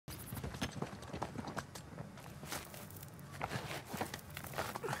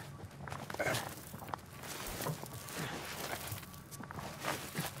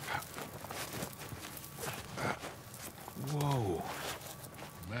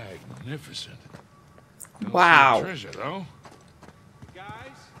Magnificent. Wow. Treasure, though. Guys,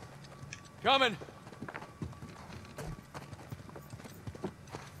 coming.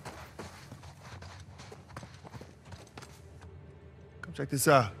 Come check this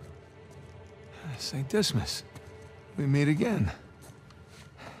out. St. Dismas. We meet again.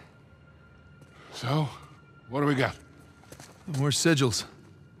 So, what do we got? More sigils.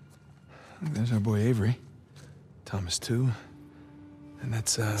 There's our boy Avery. Thomas, too. And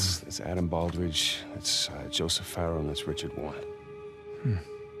that's, That's Adam Baldridge, that's Joseph Farrow, and that's Richard Warren.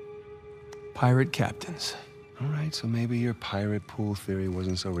 pirate captains. All right, so maybe your pirate pool theory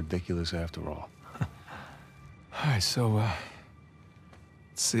wasn't so ridiculous after all. All right, so, let's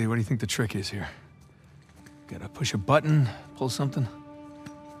see, what do you think the trick is here? Gotta push a button, pull something?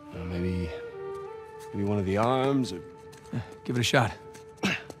 Maybe one of the arms, or... Yeah, give it a shot.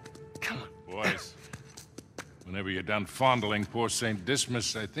 Come on. Boys, whenever you're done fondling poor St.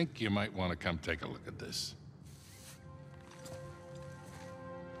 Dismas, I think you might want to come take a look at this.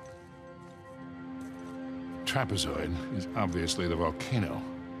 Trapezoid is obviously the volcano.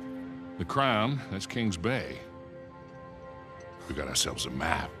 The crown, that's King's Bay. We got ourselves a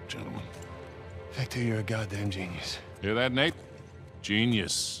map, gentlemen. Victor, you're a goddamn genius. Hear that, Nate?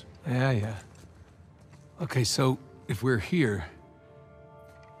 Genius. Yeah. Okay, so, if we're here,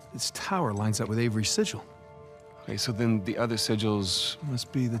 this tower lines up with Avery's sigil. Okay, so then the other sigils...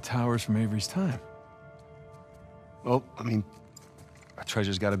 Must be the towers from Avery's time. Well, I mean, our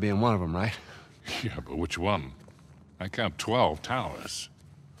treasure's gotta be in one of them, right? Yeah, but which one? I count 12 towers.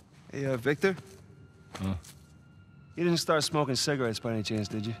 Hey, Victor? Huh? You didn't start smoking cigarettes by any chance,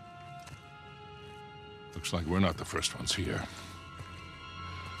 did you? Looks like we're not the first ones here.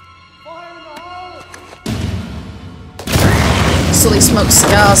 Sully smokes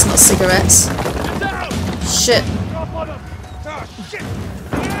cigars, not cigarettes. Shit.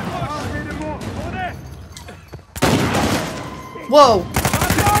 Whoa.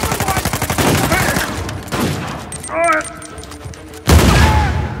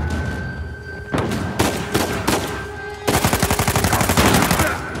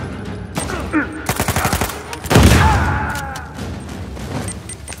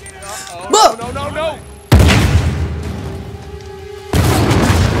 Whoa. No!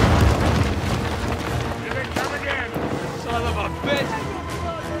 Son of a bitch!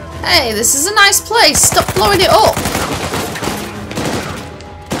 Hey, this is a nice place. Stop blowing it up.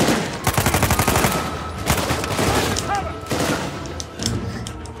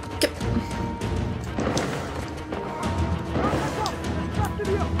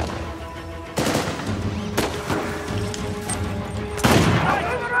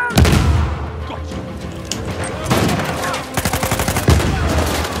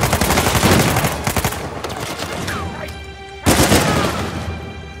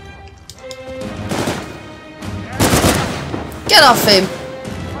 Get off him.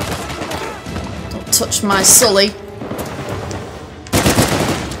 Don't touch my Sully.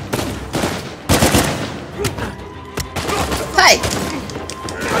 Hey.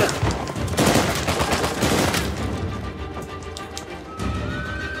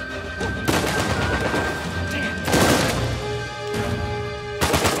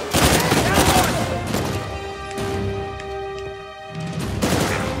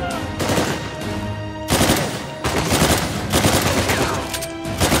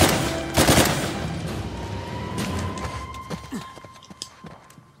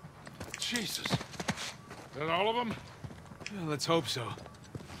 Jesus. Is that all of them? Yeah, let's hope so.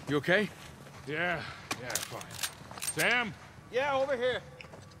 You okay? Yeah, fine. Sam? Yeah, over here.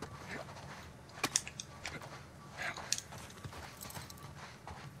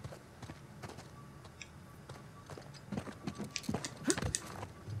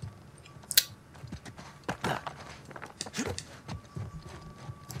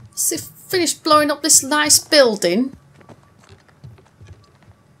 So finished blowing up this nice building.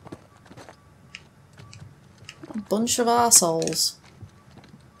 A bunch of arseholes.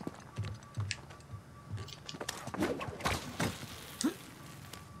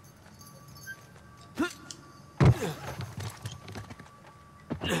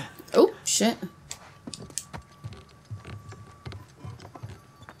 Oh, shit.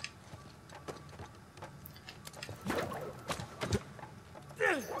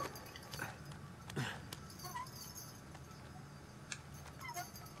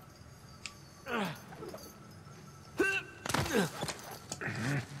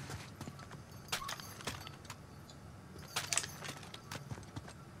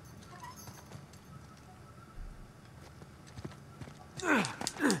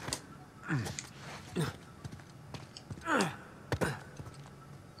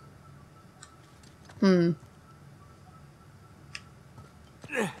 Hey,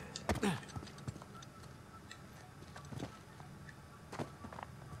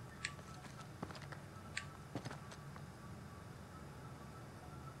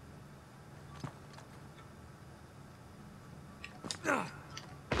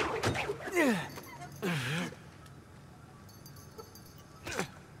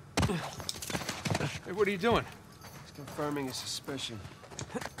 what are you doing? He's confirming his suspicion.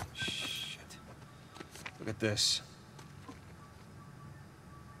 Shit. Look at this.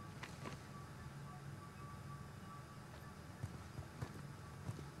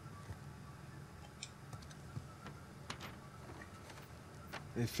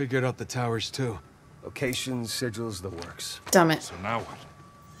 They figured out the towers, too. Locations, sigils, the works. Damn it. So now what?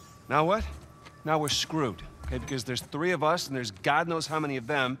 Now what? Now we're screwed. Okay, because there's 3 of us, and there's God knows how many of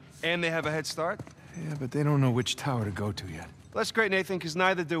them, and they have a head start. Yeah, but they don't know which tower to go to yet. Well, that's great, Nathan, because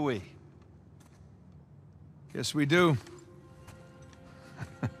neither do we. Yes, we do.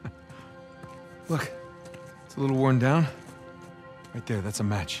 Look, it's a little worn down. Right there, that's a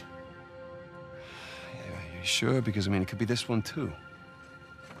match. Yeah, you sure? Because, I mean, it could be this one, too.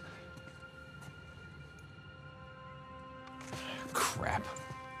 Crap.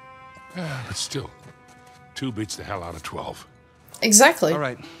 But still, 2 beats the hell out of 12. Exactly. All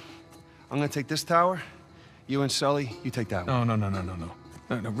right. I'm gonna take this tower. You and Sully, you take that one.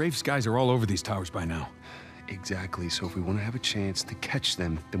 No, Rafe's guys are all over these towers by now. Exactly. So if we want to have a chance to catch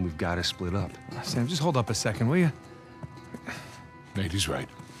them, then we've got to split up. Sam, just hold up a second, will you? Nate, he's right.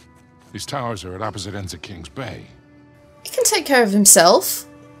 These towers are at opposite ends of King's Bay. He can take care of himself.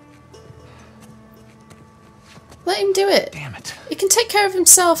 Let him do it. Damn it. He can take care of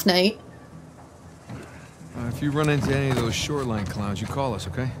himself, Nate. If you run into any of those shoreline clowns, you call us,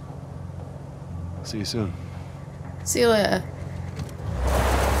 okay? See you soon. See you later.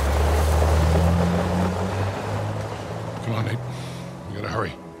 Come on, Nate. We gotta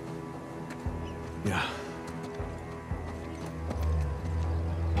hurry. Yeah.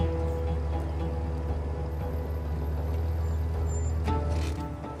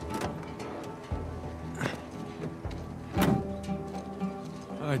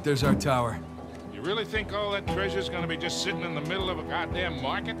 All right, there's our tower. You really think all that treasure's gonna be just sitting in the middle of a goddamn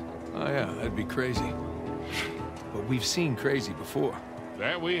market? Oh, yeah, that'd be crazy. But we've seen crazy before.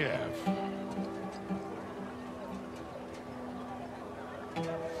 That we have.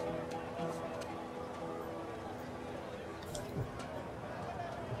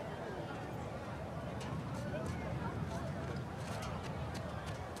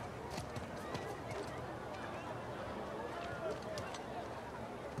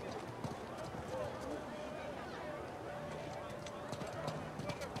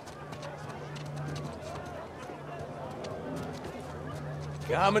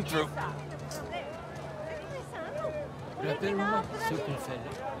 Coming through. Rappelle-moi ce qu'on fait.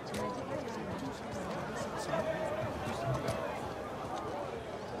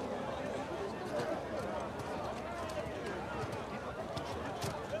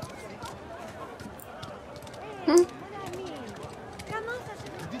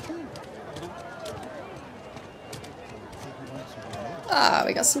 Ah,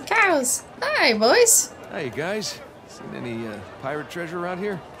 we got some cows. Hi, boys. Hey, guys. Seen any pirate treasure around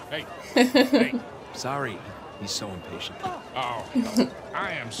here? Hey, hey. Sorry. He's so impatient. Oh,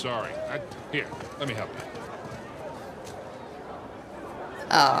 I am sorry. Here, let me help you.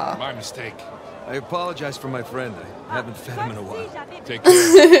 Ah. My mistake. I apologize for my friend. I haven't fed him in a while. Take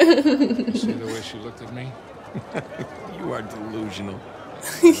care. See the way she looked at me? You are delusional.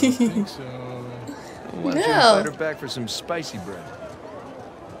 I think so. Why don't you No. invite her back for some spicy bread?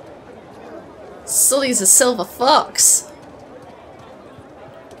 Sully's a silver fox.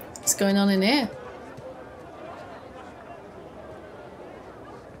 What's going on in here?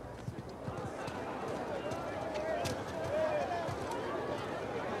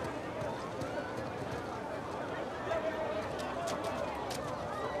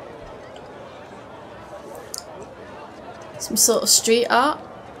 Some sort of street art.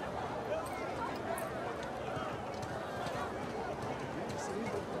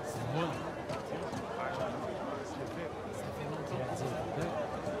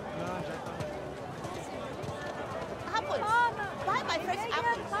 Buy my fresh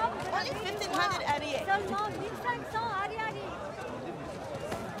apples. Only 1,500 Ariel. Seulement 1500 Ariari.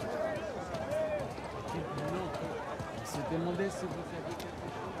 On s'est demandé si vous saviez quelque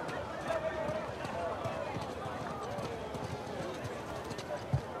chose.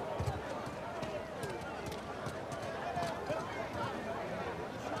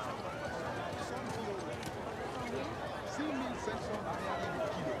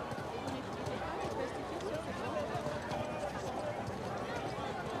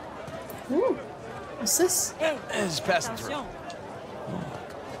 Ooh, what's this? It's passing through.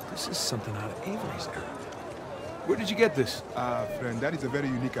 This is something out of Avery's era. Where did you get this? Friend, that is a very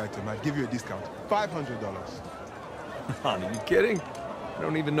unique item. I'd give you a discount. $500. Are you kidding? I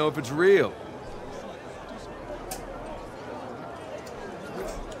don't even know if it's real.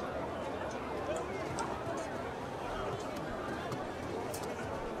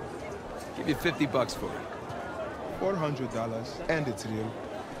 Give you $50 for it. $400, and it's real.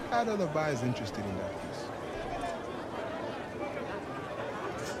 Had other buyers interested in that piece.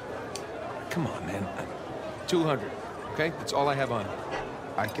 Come on, man. 200, okay? That's all I have on it.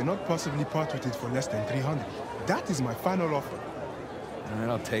 I cannot possibly part with it for less than 300. That is my final offer. All right,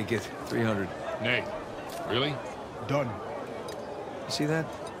 I'll take it. 300. Nate, really? Done. You see that?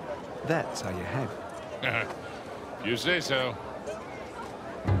 That's how you have it. You say so.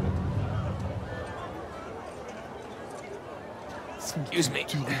 Excuse me.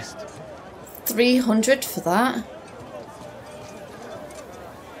 300 for that.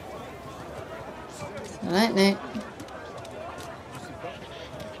 Alright, Nate.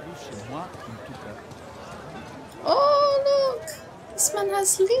 Oh, look! This man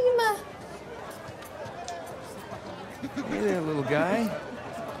has Lemur. Hey there, little guy.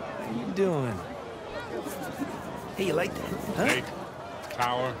 How you doing? Hey, you like that? Huh? Nate,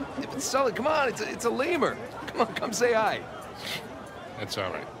 tower. Yeah, but Sully, come on. It's a lemur. Come on, come say hi. That's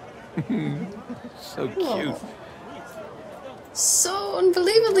all right. So cute. So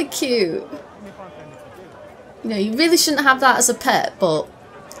unbelievably cute. You know, you really shouldn't have that as a pet, but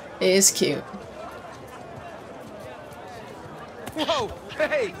it is cute. Whoa!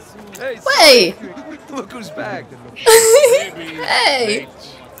 Hey! Hey! Wait! Look who's back. Baby, Hey!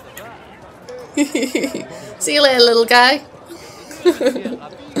 Nate. See you later, little guy.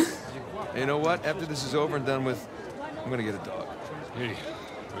 You know what? After this is over and done with, I'm gonna get a dog. Hey,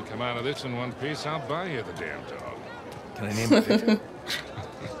 if we come out of this in one piece, I'll buy you the damn dog. Can I name it Victor?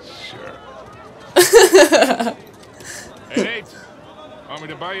 Sure. Hey, Nate, want me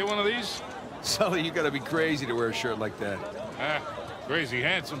to buy you one of these? Sully, you gotta be crazy to wear a shirt like that. Ah, crazy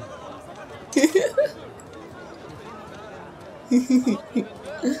handsome.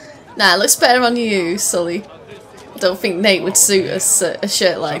 Nah, it looks better on you, Sully. I don't think Nate would suit a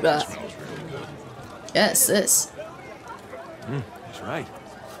shirt like that. Smells really good. Yes, this. That's right.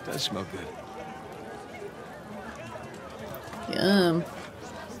 It does smell good. Yum.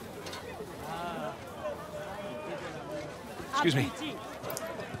 Excuse me.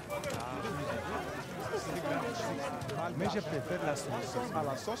 Mais je préfère la sauce. À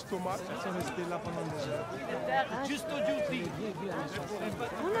la sauce tomate. Ils sont restés là pendant des heures. Juste au duty.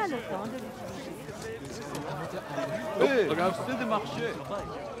 On a le temps de Hey, Regarde, c'est de marché.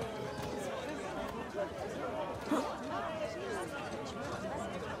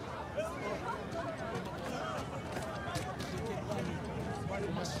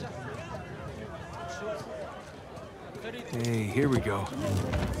 Hey, here we go.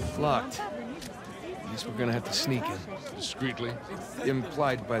 Locked. Guess we're gonna have to sneak in. Discreetly.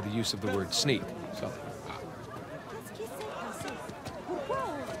 Implied by the use of the word sneak. So,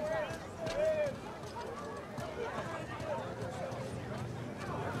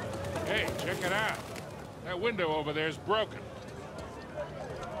 Hey, check it out. That window over there is broken.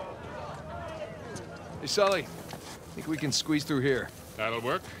 hey, Sully. Think we can squeeze through here? That'll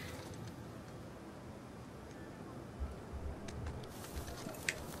work.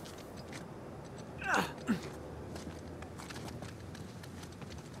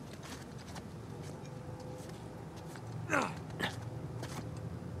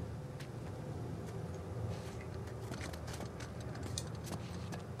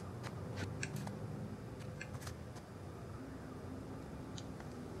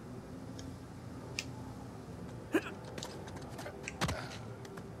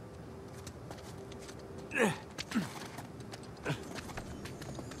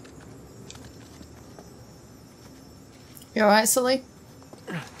 You alright, Sully?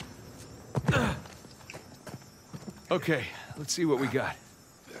 Okay, let's see what we got.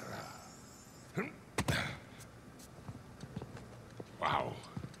 Wow.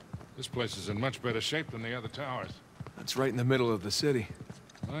 This place is in much better shape than the other towers. That's right in the middle of the city.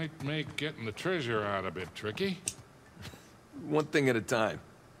 Might make getting the treasure out a bit tricky. One thing at a time.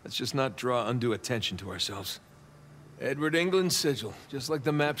 Let's just not draw undue attention to ourselves. Edward England's sigil, just like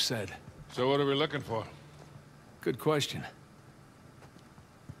the map said. So what are we looking for? Good question.